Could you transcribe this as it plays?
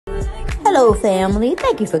Hello, family.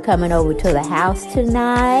 Thank you for coming over to the house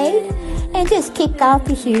tonight. And just kick off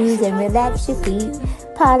your shoes and relax your feet.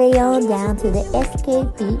 Party on down to the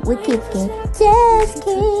SK beat. We're kicking. Just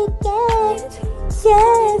kick it.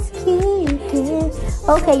 Just kick it.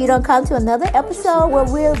 Okay, you don't come to another episode where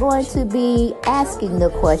we're going to be asking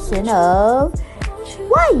the question of,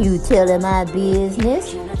 why you telling my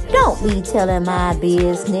business? Don't be telling my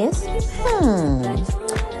business.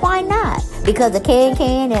 Why not? Because a can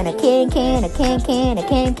and a can, a can,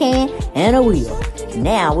 and a wheel.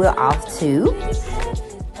 Now we're off to...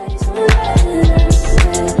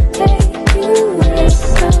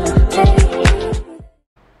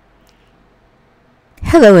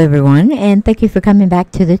 Hello everyone, and thank you for coming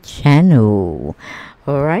back to the channel.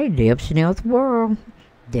 Alright, Deb Chanel's World.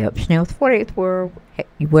 Deb Chanel's 40th World,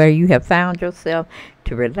 where you have found yourself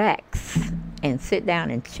to relax and sit down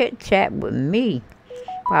and chit chat with me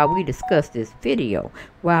while we discuss this video,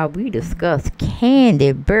 while we discuss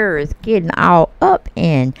Kandiburruss getting all up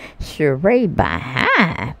in Sheree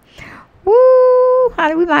behind. Woo!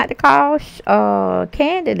 Honey, we might call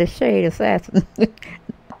Kandi the Shade Assassin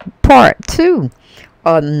part 2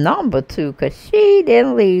 or number 2, because she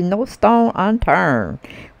didn't leave no stone unturned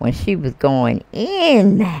when she was going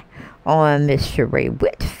in on Miss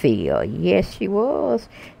ShereeWhitfield. Yes, she was.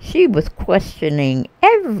 She was questioning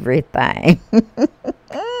everything.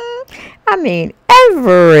 I mean,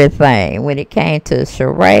 everything when it came to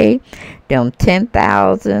Sheree, them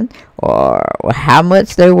 10,000 or how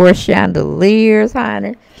much they were chandeliers,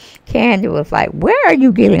 honey. Kandi was like, where are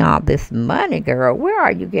you getting all this money, girl? Where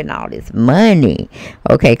are you getting all this money?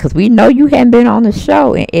 Okay, because we know you haven't been on the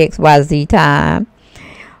show in XYZ time.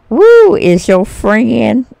 Woo, is your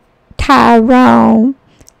friend Tyrone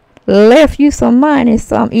left you some money,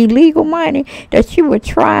 some illegal money that you were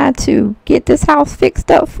trying to get this house fixed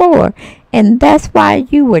up for, and that's why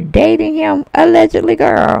you were dating him, allegedly,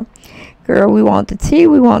 girl. Girl, we want the tea,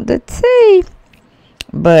 we want the tea.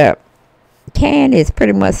 But Kandi is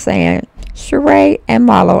pretty much saying Sheree and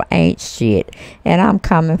Marlo ain't shit, and I'm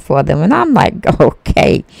coming for them. And I'm like,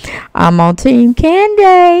 okay, I'm on team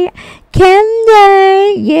Kandi.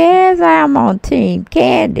 Kandi, yes, I'm on team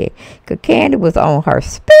Kandi, because Kandi was on her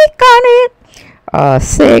Speak On It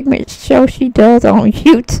segment show she does on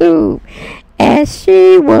YouTube, and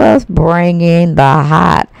she was bringing the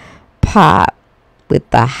hot pot with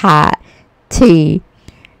the hot tea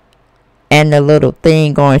and the little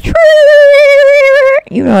thing going,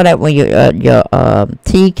 you know that when your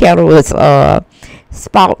tea kettle is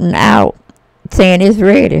spouting out saying it's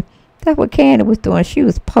ready. That's what Kandi was doing. She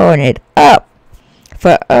was pouring it up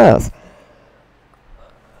for us.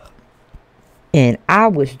 And I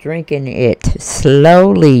was drinking it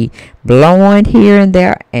slowly, blowing here and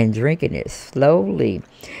there and drinking it slowly,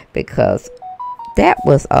 because that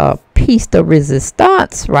was a piece de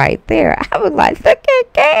resistance right there. I was like, look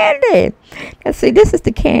at Kandi. Now see, this is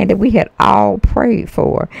the Kandi we had all prayed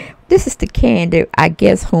for. This is the Kandi, I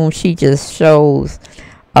guess, whom she just shows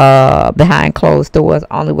behind closed doors,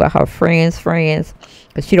 only with her friends,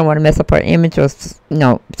 because she don't want to mess up her image, or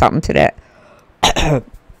something to that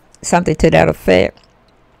something to that effect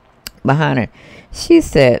behind her. She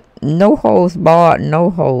said, no holds barred, no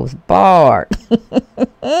holds barred.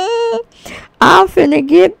 I'm finna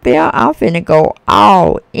get there. I'm finna go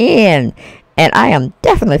all in, and I am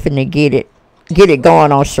definitely finna get it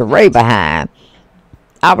going on Sheree behind.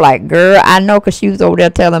 I'm like, girl, I know, because she was over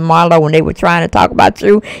there telling Marlo when they were trying to talk about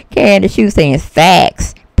you, Kandi, she was saying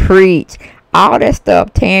facts, preach, all that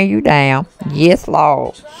stuff, tearing you down. Yes,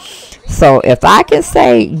 Lord. So if I can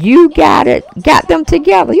say you got them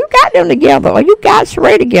together, or you got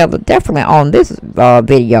Sheree together, definitely on this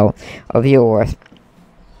video of yours.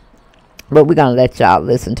 But we're going to let y'all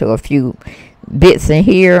listen to a few bits and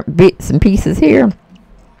pieces here.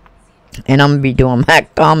 And I'm going to be doing my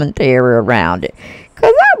commentary around it.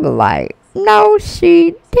 Because I'm like, no,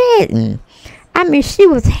 she didn't. I mean, she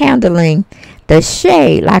was handling the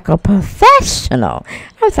shade like a professional.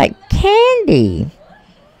 I was like, Kandi.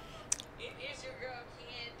 It is your girl,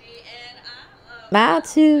 Kandi, and I'm about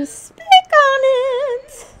to speak on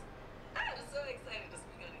it. I'm so excited to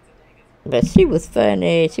speak on it today. But she was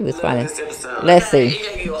funny. She was funny. Let's see.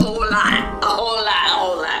 You gave you a whole lot.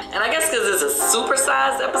 And I guess because it's a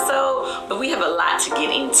supersized episode, but we have a lot to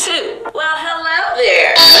get into. Well, hello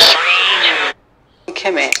there.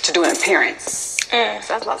 Came in to do an appearance. So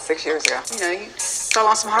that's about 6 years ago. You fell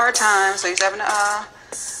on some hard times, so he's having a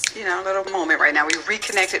little moment right now. We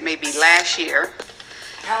reconnected maybe last year.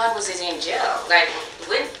 How long was he in jail? Like,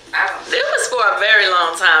 when? It was for a very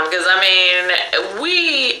long time, because I mean,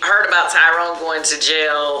 we heard about Tyrone going to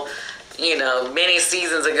jail, you know, many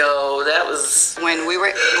seasons ago. That was when we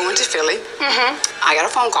were going to Philly. I got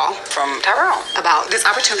a phone call from Tyrone about this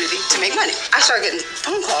opportunity to make money. I started getting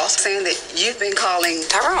phone calls saying that you've been calling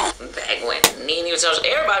Tyrone. back when Nene was on.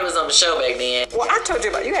 Everybody was on the show back then. Well, I told you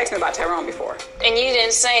about, you asked me about Tyrone before. And you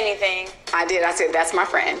didn't say anything. I did. I said, that's my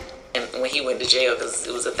friend. And when he went to jail, because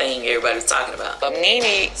it was a thing everybody was talking about. But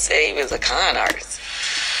Nene said he was a con artist.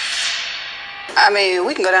 I mean,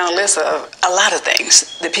 we can go down a list of a lot of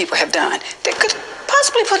things that people have done that could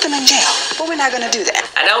possibly put them in jail, but we're not going to do that.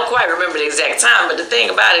 I don't quite remember the exact time, but the thing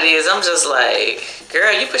about it is, I'm just like,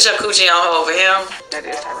 girl, you put your coochie on hold for him. That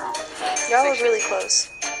is Tyrone. Y'all was really close.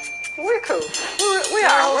 We're cool. We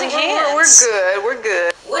are holding hands. We're good. We're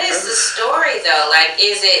good. What is the story though? Like,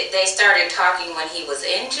 is it they started talking when he was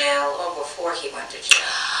in jail or before he went to jail?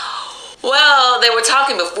 Well, they were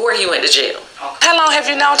talking before he went to jail. How long have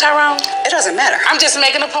you known Tyrone? It doesn't matter. I'm just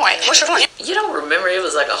making a point. What's your point? You don't remember? It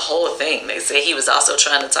was like a whole thing. They said he was also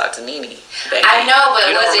trying to talk to Nene. I know, but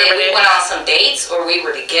You don't was it remember we that? went on some dates or we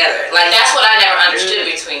were together? Like, that's what I never understood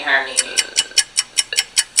between her and Nene.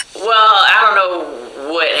 Well, I don't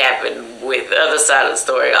know what happened with the other side of the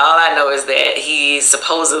story. All I know is that he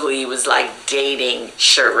supposedly was like dating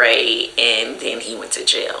Sheree, and then he went to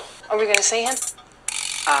jail. Are we gonna see him?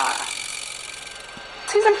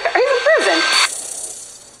 He's in prison.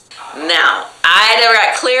 Now, I never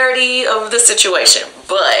got clarity of the situation,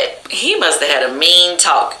 but he must have had a mean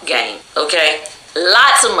talk game, okay?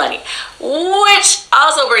 Lots of money, which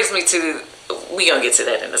also brings me to, we gonna get to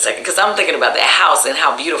that in a second, because I'm thinking about that house and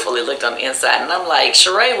how beautiful it looked on the inside, and I'm like,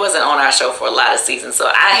 Sheree wasn't on our show for a lot of seasons,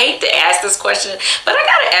 so I hate to ask this question, but I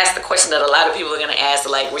gotta ask the question that a lot of people are gonna ask,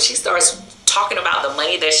 like, when she starts talking about the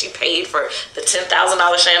money that she paid for the $10,000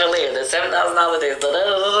 chandelier, the $7,000 this,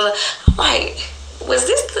 I'm like, was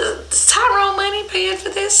this the Tyrone money paying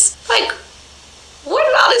for this? Like, where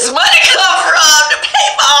did all this money come from to pay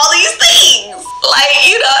for all these things? Like,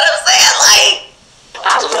 you know what I'm saying? Like,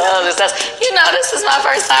 I love this. You know, this is my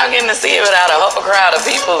first time getting to see it without a whole crowd of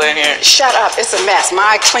people in here. Shut up. It's a mess.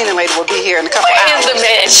 My cleaning lady will be here in a couple Where hours. is the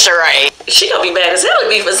man, Sheree? She gonna be mad as hell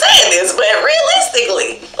at me for saying this, but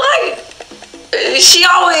realistically, like, she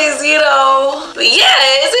always, you know, yeah,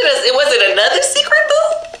 was it another secret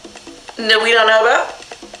boo that we don't know about?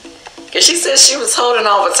 Because she said she was holding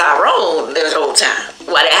on for Tyrone the whole time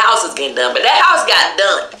while that house was getting done. But that house got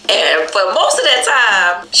done. And for most of that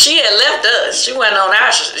time, she had left us. She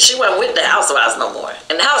wasn't with the housewives no more.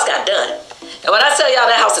 And the house got done. And when I tell y'all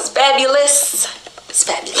that house is fabulous, it's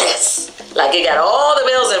fabulous. Like, it got all the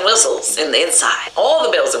bells and whistles in the inside. All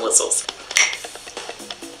the bells and whistles.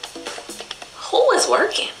 Who is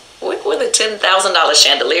working? Where the $10,000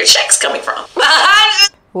 chandelier checks coming from?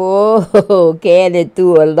 Whoa, Kandi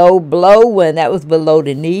threw a low blow when that was below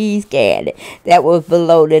the knees, Kandi. That was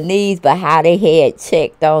below the knees, but how they had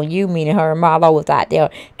checked on you, meaning her and Marlo was out there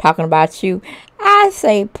talking about you. I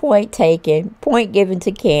say point taken, point given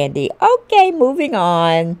to Kandi. Okay, moving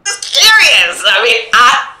on. Serious. I mean,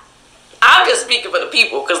 I'm just speaking for the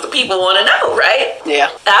people because the people want to know, right? Yeah.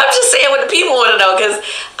 I'm just saying what the people want to know because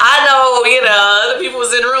I know, you know, the people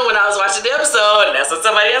was in the room when I was watching the episode, and that's what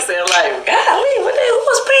somebody else said. Like, golly, who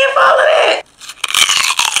was paying for all of that?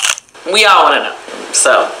 We all want to know.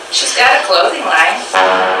 So She's got a clothing line.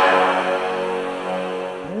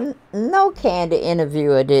 No Kandi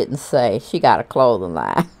interviewer didn't say she got a clothing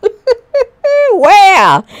line.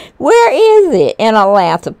 Where is it in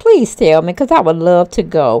Atlanta? Please tell me, because I would love to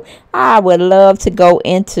go. I would love to go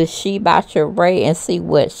into She by Sheree and see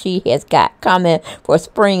what she has got coming for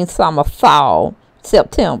spring, summer, fall,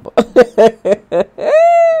 September.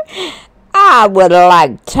 I would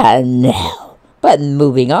like to know. But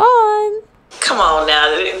moving on. come on now,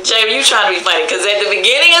 Jamie, you trying to be funny because at the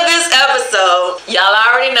beginning of this episode, y'all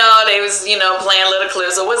already know they was, you know, playing little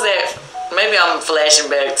clips. So what's that? Maybe I'm flashing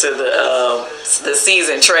back to the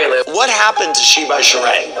season trailer. What happened to She by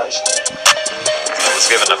Sheree? I was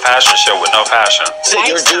given a fashion show with no fashion. So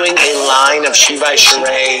you're doing a line of She by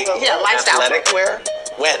Sheree athletic wear?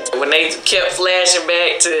 When they kept flashing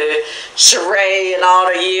back to Sheree and all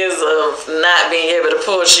the years of not being able to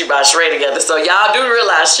pull She by Sheree together. So y'all do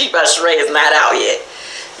realize She by Sheree is not out yet.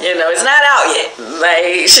 You know, it's not out yet.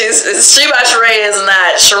 Like, She by Sheree is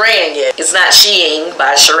not Shereeing yet. It's not sheing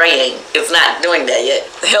by Shereeing. It's not doing that yet.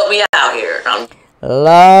 Help me out here.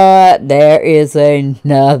 Lord, there is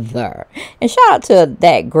another. And shout out to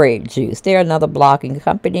That Grape Juice. They're another blogging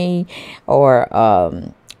company or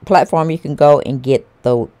platform you can go and get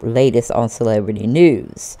the latest on celebrity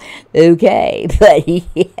news. Okay, but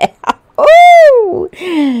yeah. Ooh!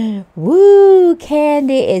 episode. Woo,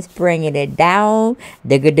 Kandi is bringing it down.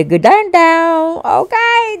 Down.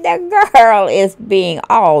 Okay, the girl is being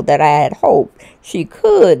all that I had hoped she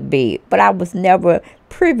could be. But I was never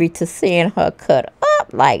privy to seeing her cut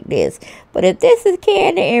up like this. But if this is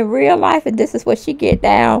Kandi in real life and this is what she get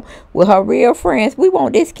down with her real friends, we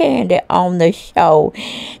want this Kandi on the show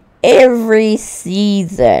every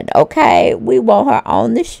season. Okay, we want her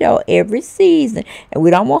on the show every season, and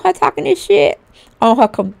we don't want her talking this shit on her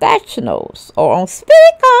confessionals or on Speak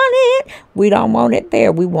On It. We don't want it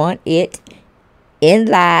there. We want it in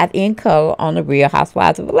live, in color, on the Real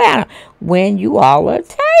Housewives of Atlanta when you all are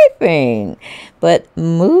taping. But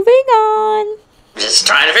moving on. Just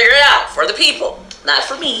trying to figure it out for the people, not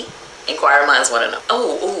for me. Inquirer minds want to know.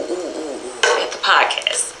 At the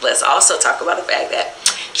podcast, let's also talk about the fact that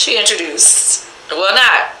she introduced, well,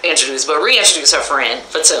 not introduced, but reintroduced her friend,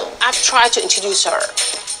 ForThe. I've tried to introduce her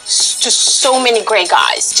to so many great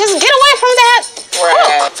guys. Just get away from that.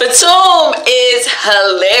 Right. ForThe is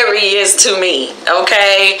hilarious to me,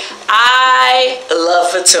 okay? I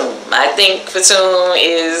love ForThe. I think ForThe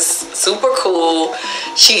is super cool.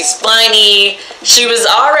 She's funny. She was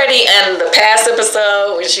already in the past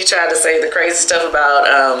episode when she tried to say the crazy stuff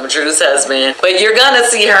about Drew's husband. But you're going to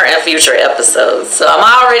see her in future episodes. So I'm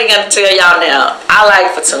already going to tell y'all now, I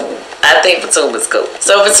like ForThe. I think ForThe was cool.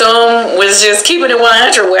 So ForThe was just keeping it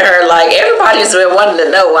 100 with her. Like, everybody's been wanting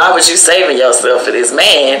to know, why was you saving yourself for this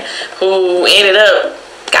man who ended up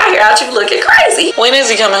got here out you looking crazy? When is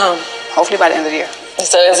he coming home? Hopefully by the end of the year.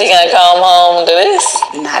 So is he gonna come home to this?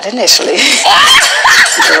 Not initially.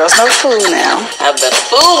 Girls no fool now. I've been a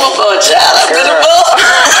fool before, child. I've been a fool.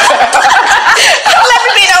 Don't let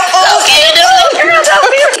me be no fool, kid.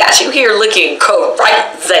 Got you here looking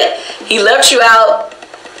crazy. He left you out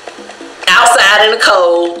outside in the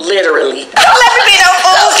cold, literally. Don't let me be no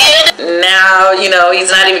fool, kid. Now, you know, he's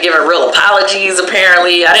not even giving real apologies,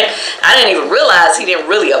 apparently. I didn't even realize he didn't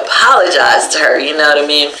really apologize to her, you know what I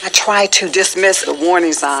mean? I try to dismiss the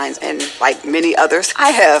warning signs, and like many others,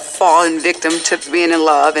 I have fallen victim to being in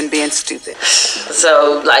love and being stupid.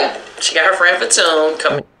 So, like, she got her friend ForThe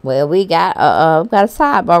coming. Well, we got a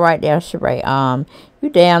sidebar right there, Sheree. You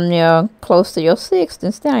damn near close to your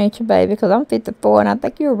 60s now, ain't you, baby? Because I'm 54, and I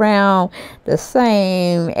think you're around the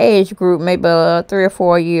same age group, maybe 3 or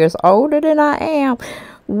 4 years older than I am.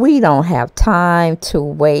 We don't have time to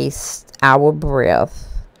waste our breath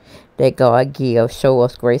that God gives. Show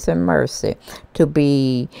us grace and mercy to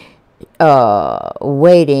be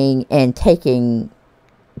waiting and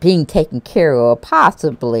being taken care of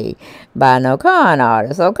possibly by no con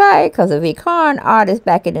artist, okay? Because if he con artist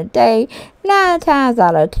back in the day, 9 times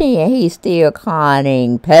out of 10, he's still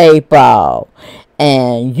conning people.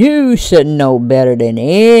 And you should know better than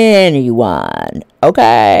anyone,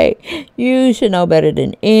 okay? You should know better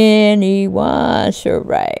than anyone,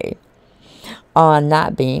 Sheree, on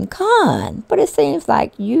not being con. But it seems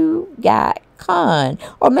like you got con,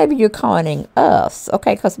 or maybe you're conning us,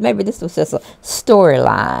 okay? Because maybe this was just a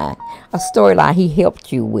storyline he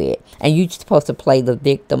helped you with, and you're supposed to play the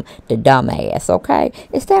victim, the dumbass, okay?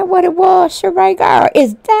 Is that what it was, Sheree girl?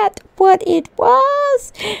 Is that what it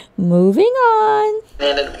was? Moving on.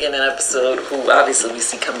 And at the beginning of the episode, who obviously we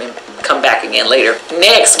see come back again later.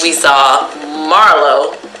 Next, we saw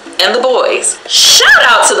Marlo and the boys. Shout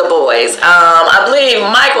out to the boys. I believe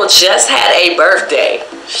Michael just had a birthday.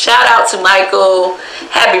 Shout out to Michael.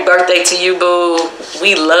 Happy birthday to you, boo.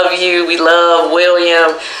 We love you. We love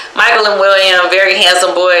William. Michael and William, very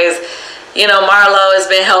handsome boys. You know, Marlo has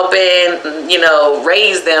been helping, you know,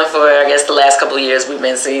 raise them for, I guess, the last couple of years. We've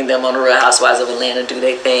been seeing them on the Real Housewives of Atlanta do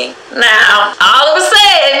their thing. Now, all of a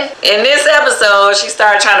sudden, in this episode, she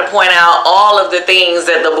started trying to point out all of the things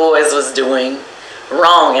that the boys was doing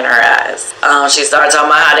wrong in her eyes. She started talking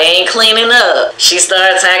about how they ain't cleaning up. She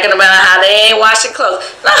started talking about how they ain't washing clothes.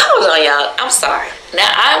 Now, hold on, y'all. I'm sorry. Now,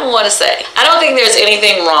 I want to say, I don't think there's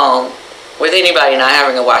anything wrong with anybody not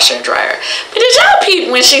having a washer and dryer. But did y'all peep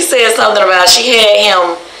when she said something about she had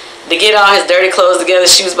him to get all his dirty clothes together?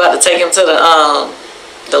 She was about to take him to the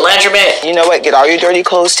laundromat. You know what? Get all your dirty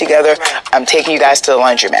clothes together. I'm taking you guys to the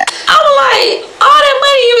laundromat. I was like, all that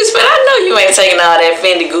money you spent, I know you ain't taking all that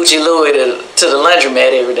Fendi, Gucci, Louis to the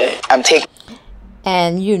laundromat every day. I'm taking.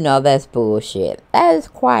 And you know that's bullshit. That is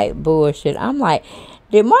quite bullshit. I'm like,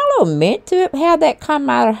 did Marlo meant to have that come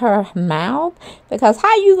out of her mouth? Because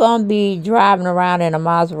how you gonna be driving around in a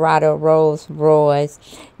Maserati or Rolls Royce?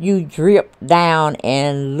 You drip down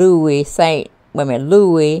in Saint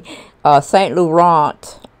Laurent.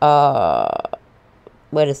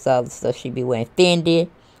 What is the other stuff she be wearing? Fendi,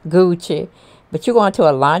 Gucci. But you going to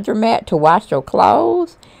a laundromat to wash your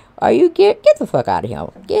clothes? Are you get the fuck out of here?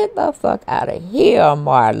 Get the fuck out of here,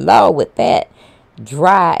 Marlo, with that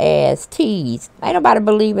dry ass tease. Ain't nobody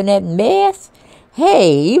believe in that mess.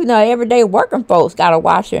 Hey, even though everyday working folks got a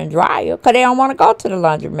washer and dryer because they don't want to go to the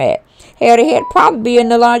laundromat. Hell, they had to probably be in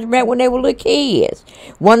the laundromat when they were little kids.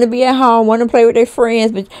 Want to be at home, want to play with their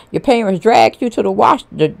friends, but your parents dragged you to the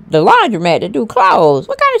laundromat to do clothes.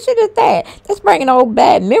 What kind of shit is that? That's bringing old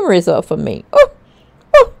bad memories up for me. Ooh.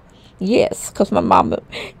 Yes, because my mama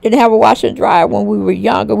didn't have a washer and dryer when we were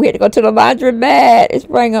younger. We had to go to the laundromat. It's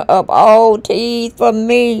bringing up old teeth for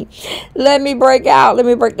me. Let me break out. Let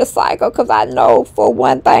me break the cycle, because I know for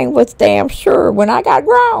one thing was damn sure when I got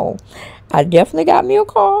grown, I definitely got me a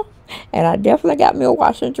car, and I definitely got me a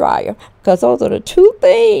washer and dryer, because those are the two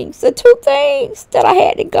things that I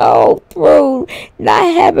had to go through not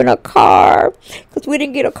having a car, because we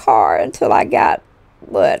didn't get a car until I got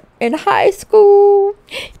in high school.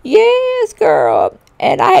 Yes, girl.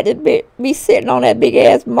 And I had to be sitting on that big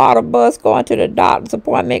ass model bus going to the doctor's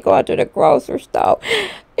appointment, going to the grocery store.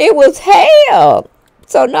 It was hell.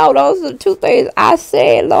 So no, those are the two things I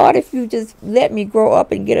said, Lord, if you just let me grow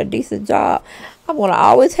up and get a decent job, I'm going to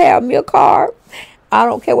always have me a car. I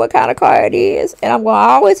don't care what kind of car it is. And I'm going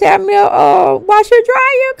to always have me a washer and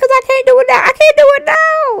dryer, because I can't do it now. I can't do it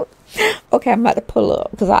now. Okay, I'm about to pull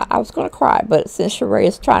up, because I was going to cry, but since Sheree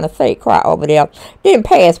is trying to fake cry over there, didn't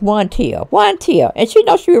pass one tear. And she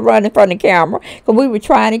knows she was running in front of the camera, because we were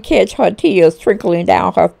trying to catch her tears trickling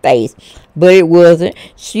down her face, but it wasn't.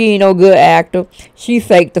 She ain't no good actor. She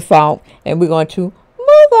faked the funk, and we're going to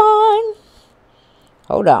move on.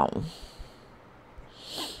 Hold on.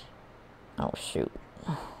 Oh, shoot.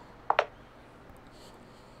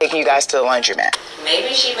 Taking you guys to the laundromat.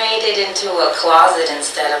 Maybe she made it into a closet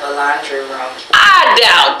instead of a laundry room. I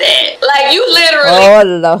doubt that. Like, you literally.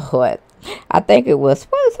 Oh, Lord. I think it was,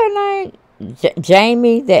 what was her name?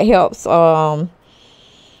 Jamie, that helps Kandi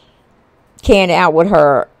out with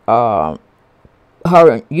her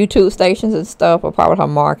YouTube stations and stuff, or probably her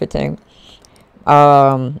marketing.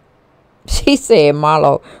 She said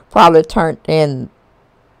Marlo probably turned in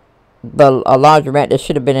a laundromat that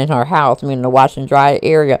should have been in her house, I mean the wash and dry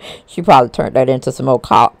area. She probably turned that into some old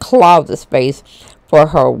closet space for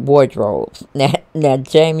her wardrobes. Now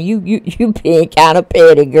Jamie, you being kind of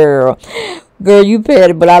petty, girl. Girl, you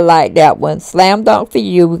petty, but I like that one. Slam dunk for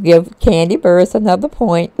you. We give Kandiburruss another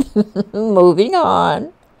point. Moving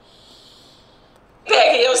on.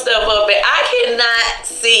 Packing your stuff up, and I cannot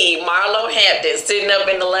see Marlo Hampton sitting up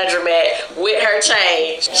in the laundromat with her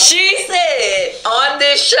change. She said on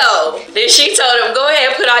this show that she told him, go ahead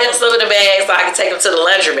and put all your stuff in the bag so I can take them to the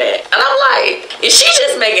laundromat. And I'm like, is she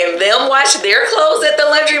just making them wash their clothes at the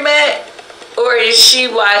laundromat? Or is she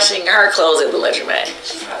washing her clothes at the laundromat?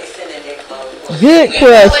 She's probably sending their clothes. Good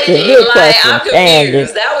question. Good question. I'm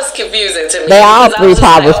confused. That was confusing to me. They all three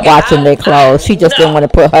probably was washing their clothes. She just didn't want to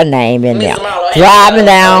put her name in there. Driving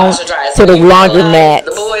down to the laundromat.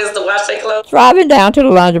 The boys to wash their clothes. Driving down to the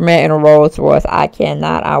laundromat in a Rolls Royce. I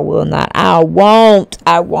cannot. I will not. I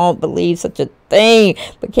won't believe such a thing.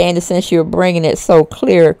 But Kandi, since you're bringing it so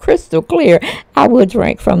clear, crystal clear, I will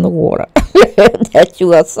drink from the water that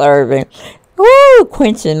you are serving. Woo,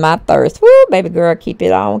 quenching my thirst. Woo, baby girl, keep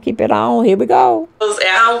it on, keep it on. Here we go.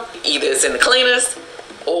 Out, either it's in the cleaners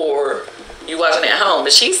or you washing at home.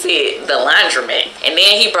 But she said the laundromat. And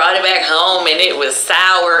then he brought it back home and it was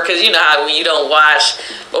sour. Because you know how when you don't wash,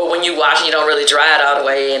 or when you wash, you don't really dry it all the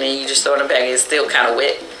way. And then you just throw it in the bag, it's still kind of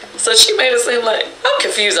wet. So she made it seem like, I'm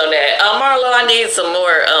confused on that. Marlo, I need some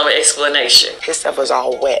more explanation. His stuff was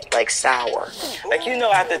all wet, like sour. Like, you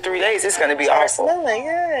know, after 3 days, it's going to be awful.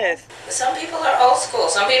 Yes. Some people are old school.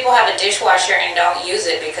 Some people have a dishwasher and don't use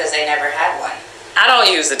it because they never had one. I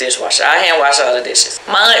don't use the dishwasher. I hand wash all the dishes.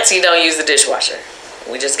 My auntie don't use the dishwasher.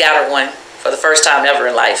 We just got her one for the first time ever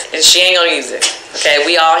in life, and she ain't gonna use it. Okay,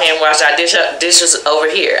 we all hand wash our dishes over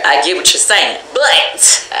here. I get what you're saying,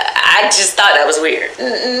 but I just thought that was weird.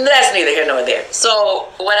 That's neither here nor there. So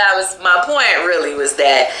my point really was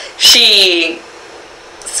that she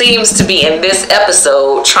seems to be in this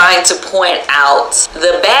episode trying to point out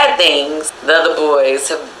the bad things the other boys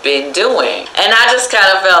have been doing. And I just kind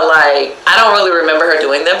of felt like, I don't really remember her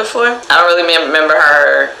doing that before. I don't really remember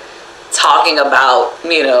her talking about,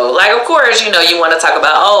 you know, like, of course, you know, you want to talk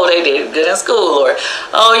about, oh, they did good in school, or,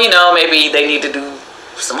 oh, you know, maybe they need to do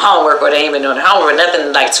some homework, or they ain't been doing homework,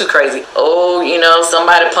 nothing like too crazy. Oh, you know,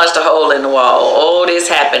 somebody punched a hole in the wall. Oh,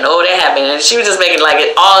 this happened. Oh, that happened. And she was just making like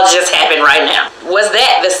it all just happened right now. Was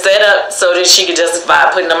that the setup so that she could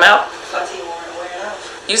justify putting them out?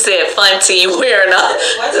 You said fun tea wearing off.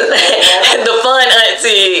 The fun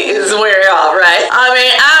auntie is wearing off, right? I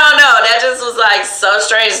mean, I don't know. That just was like so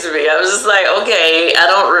strange. strange to me. I was just like, okay, I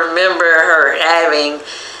don't remember her having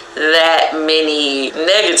that many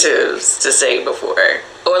negatives to say before.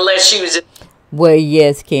 Or unless she was just... Well,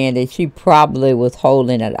 yes, Kandi, she probably was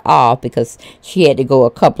holding it off because she had to go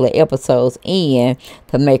a couple of episodes in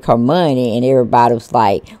to make her money, and everybody was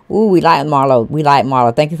like, ooh, we like Marlo, we like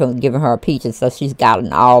Marlo, thank you for giving her a peach, and so she's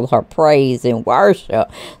gotten all her praise and worship.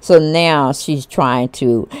 So now she's trying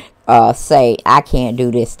to say, I can't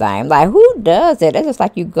do this thing. Like, who does it? It's just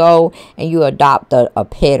like you go and you adopt a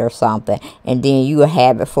pet or something, and then you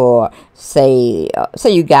have it for, say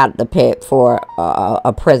you got the pet for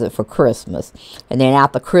a present for Christmas, and then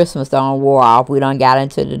after Christmas done wore off, we done got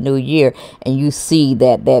into the new year, and you see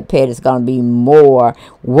that that pet is going to be more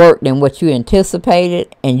work than what you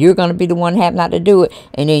anticipated, and you're going to be the one having not to do it,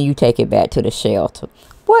 and then you take it back to the shelter.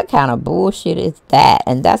 What kind of bullshit is that?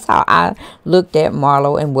 And that's how I looked at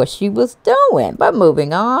Marlo and what she was doing. But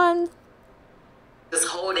moving on. Just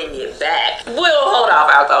holding it back. We'll hold off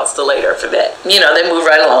our thoughts till later for that. You know, they move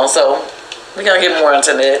right along. So we're going to get more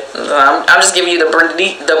into that. I'm just giving you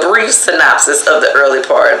the brief synopsis of the early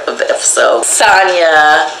part of the episode.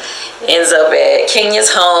 Sonya ends up at Kenya's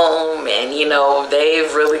home, and, you know,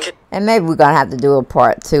 they've really... And maybe we're going to have to do a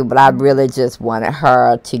part 2, but I really just wanted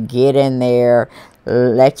her to get in there,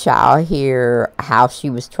 let y'all hear how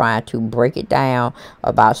she was trying to break it down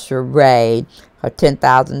about Sheree, her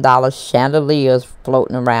 $10,000 chandeliers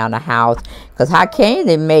floating around the house. Because how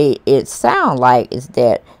Kandi made it sound like is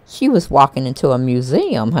that she was walking into a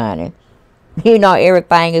museum, honey. You know,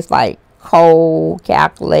 everything is like cold,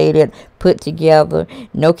 calculated, put together.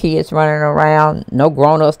 No kids running around. No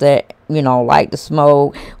grown-ups that, you know, like to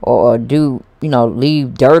smoke or do, you know,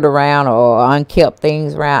 leave dirt around or unkept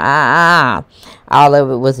things around. All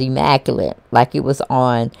of it was immaculate. Like it was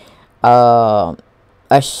on a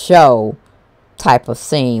show type of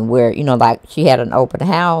scene where, you know, like she had an open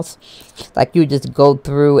house. Like you just go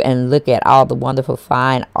through and look at all the wonderful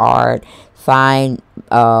fine art, fine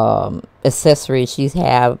accessories she's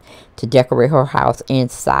have to decorate her house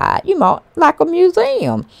inside, you know, like a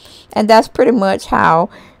museum. And that's pretty much how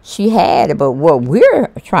she had it. But what we're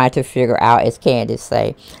trying to figure out, as Kandi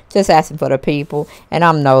say, just asking for the people, and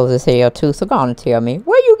I'm nosy as hell too, so go on and tell me,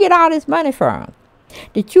 where you get all this money from?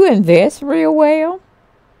 Did you invest real well?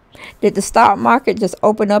 Did the stock market just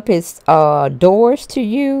open up its doors to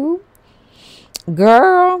you?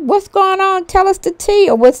 Girl, what's going on? Tell us the tea.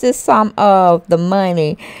 Or was this some of the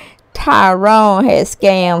money Tyrone had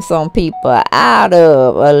scammed some people out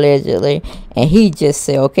of, allegedly, and he just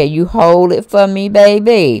said, okay, you hold it for me,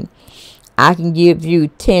 baby. I can give you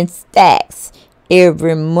 10 stacks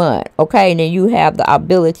every month, okay? And then you have the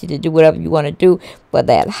ability to do whatever you want to do for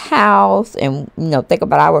that house, and, you know, think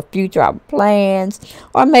about our future, our plans,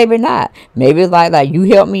 or maybe not. Maybe it's like you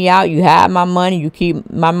help me out, you hide my money, you keep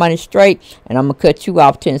my money straight, and I'm going to cut you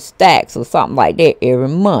off 10 stacks or something like that every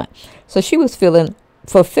month. So she was fulfilling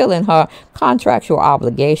her contractual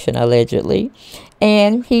obligation, allegedly,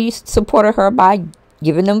 and he supported her by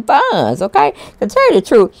giving them funds, okay? To tell you the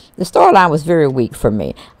truth, the storyline was very weak for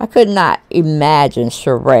me. I could not imagine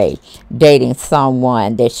Sheree dating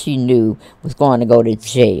someone that she knew was going to go to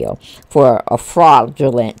jail for a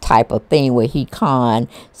fraudulent type of thing where he conned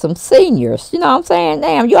some seniors. You know what I'm saying?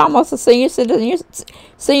 Damn, you're almost a senior citizen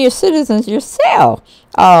yourself,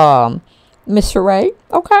 Miss Sheree,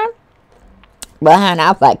 okay? But honey,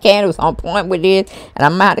 I was like, Kandi was on point with this, and I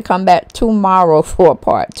might have to come back tomorrow for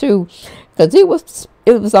part 2, because it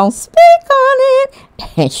was on Speak on It,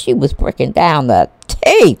 and she was breaking down the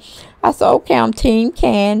tea. I said, okay, I'm Team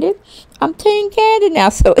Kandi. I'm Team Kandi now.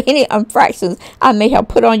 So any infractions I may have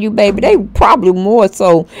put on you, baby, they probably more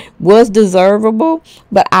so was deservable.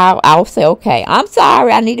 But I'll say, okay, I'm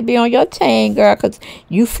sorry. I need to be on your team, girl, because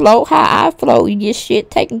you float how I float. You get shit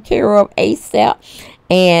taken care of ASAP.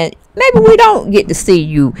 And maybe we don't get to see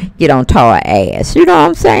you get on Tara ass. You know what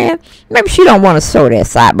I'm saying? Maybe she don't want to show that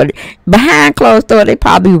side. But behind closed door, they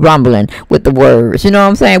probably rumbling with the words. You know what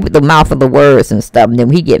I'm saying? With the mouth of the words and stuff. And then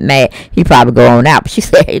when he get mad, he probably go on out. But she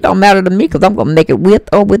said, hey, it don't matter to me because I'm going to make it with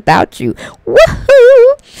or without you.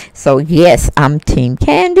 Woohoo! So, yes, I'm Team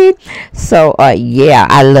Kandi. So, yeah,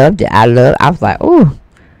 I loved it. I was like, oh,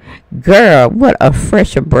 girl, what a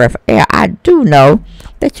fresher breath of air. I do know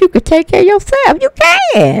that you could take care of yourself. You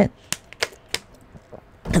can.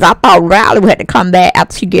 Because I thought Riley had to come back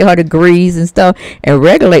after she get her degrees and stuff and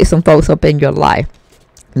regulate some folks up in your life.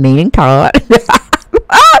 Meaning Todd.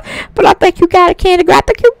 But I think you got it, Kandi girl. I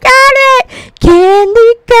think you got it.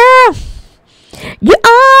 Kandi girl. You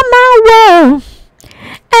are my world.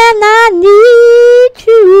 And I need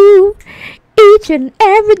you each and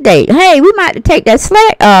every day. Hey, we might take that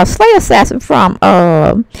slay assassin from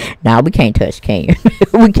now we can't touch Kenya.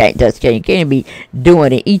 We can't touch Kenya. Kenya be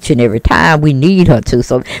doing it each and every time we need her to.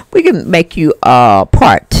 So we can make you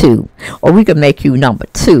part 2, or we can make you number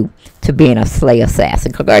 2 to being a slay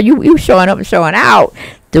assassin. Cause girl, you showing up and showing out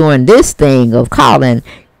doing this thing of calling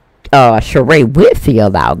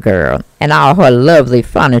ShereeWhitfield out, girl, and all her lovely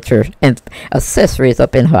furniture and accessories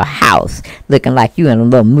up in her house, looking like you in a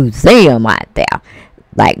little museum out there.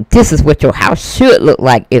 Like, this is what your house should look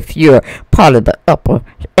like if you're part of the upper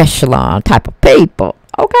echelon type of people,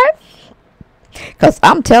 okay? Because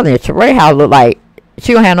I'm telling you, Sheree house look like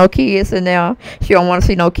she don't have no kids in there. She don't want to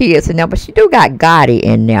see no kids in there, but she do got Gotti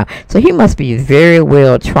in there. So he must be very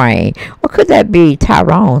well trained. Or could that be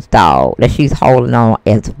Tyrone's dog that she's holding on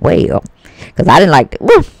as well? Because I didn't like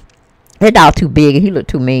that dog too big and he looked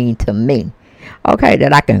too mean to me. Okay,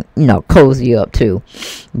 that I can, cozy up to.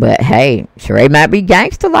 But hey, Sheree might be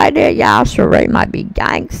gangster like that, y'all. Sheree might be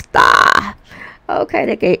gangster.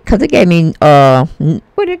 Okay, because it gave me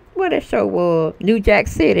what that show was, New Jack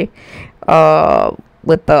City,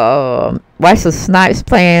 with the Wesley Snipes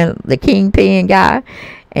playing the Kingpin guy,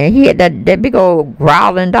 and he had that big old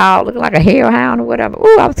growling dog looking like a hellhound or whatever.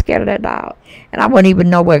 Ooh, I was scared of that dog, and I wasn't even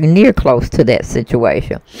nowhere near close to that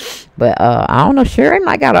situation. But I don't know, Sheree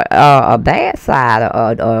might got a bad side,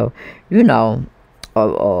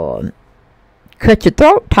 cut your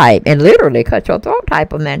throat type, and literally cut your throat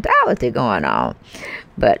type of mentality going on.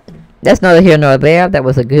 But that's neither here nor there. That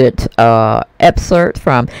was a good excerpt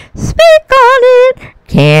from Speak On It,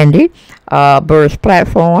 Kandi, Burruss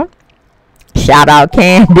platform. Shout out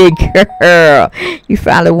Kandi, girl. You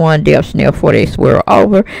finally won Deb Chanel 48 Swirl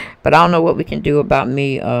over. But I don't know what we can do about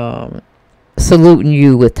me saluting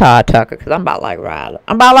you with Todd Tucker, because I'm about like Ryla.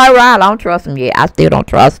 I don't trust him yet. I still don't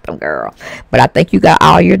trust him, girl. But I think you got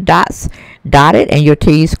all your dots dotted and your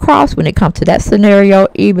T's crossed when it comes to that scenario,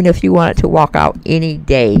 even if you wanted to walk out any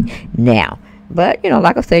day now. But,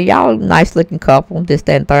 like I said, y'all nice looking couple, this,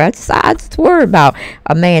 that, and third. I just worry about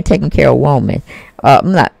a man taking care of a woman.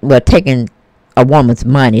 Taking a woman's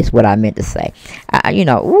money is what I meant to say. I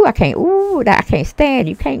can't stand.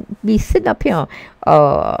 You can't be sitting up here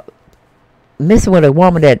messing with a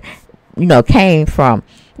woman that came from,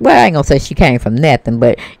 well, I ain't gonna say she came from nothing,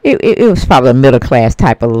 but it was probably a middle class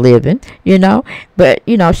type of living, but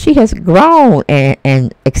she has grown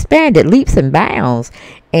and expanded leaps and bounds,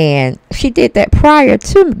 and she did that prior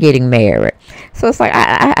to getting married. So it's like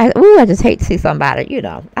I just hate to see somebody,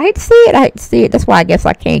 I hate to see it. That's why I guess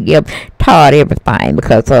I can't give Todd everything,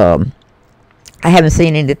 because I haven't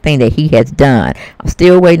seen anything that he has done. I'm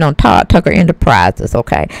still waiting on Todd Tucker Enterprises,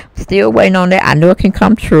 okay? Still waiting on that. I know it can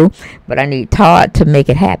come true, but I need Todd to make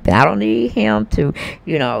it happen. I don't need him to,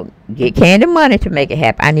 get Kandi money to make it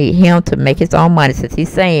happen. I need him to make his own money, since he's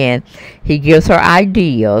saying he gives her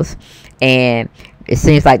ideas, and it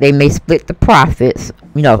seems like they may split the profits,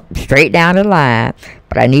 straight down the line.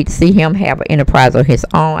 But I need to see him have an enterprise of his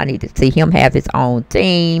own. I need to see him have his own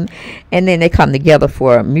team. And then they come together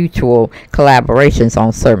for mutual collaborations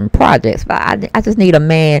on certain projects. But I just need a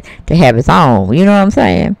man to have his own. You know what I'm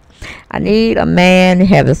saying? I need a man to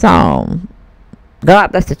have his own.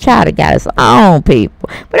 God bless the child that got his own people.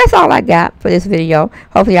 But that's all I got for this video.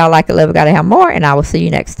 Hopefully y'all like it. Love it. Gotta have more. And I will see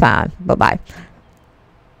you next time. Bye-bye.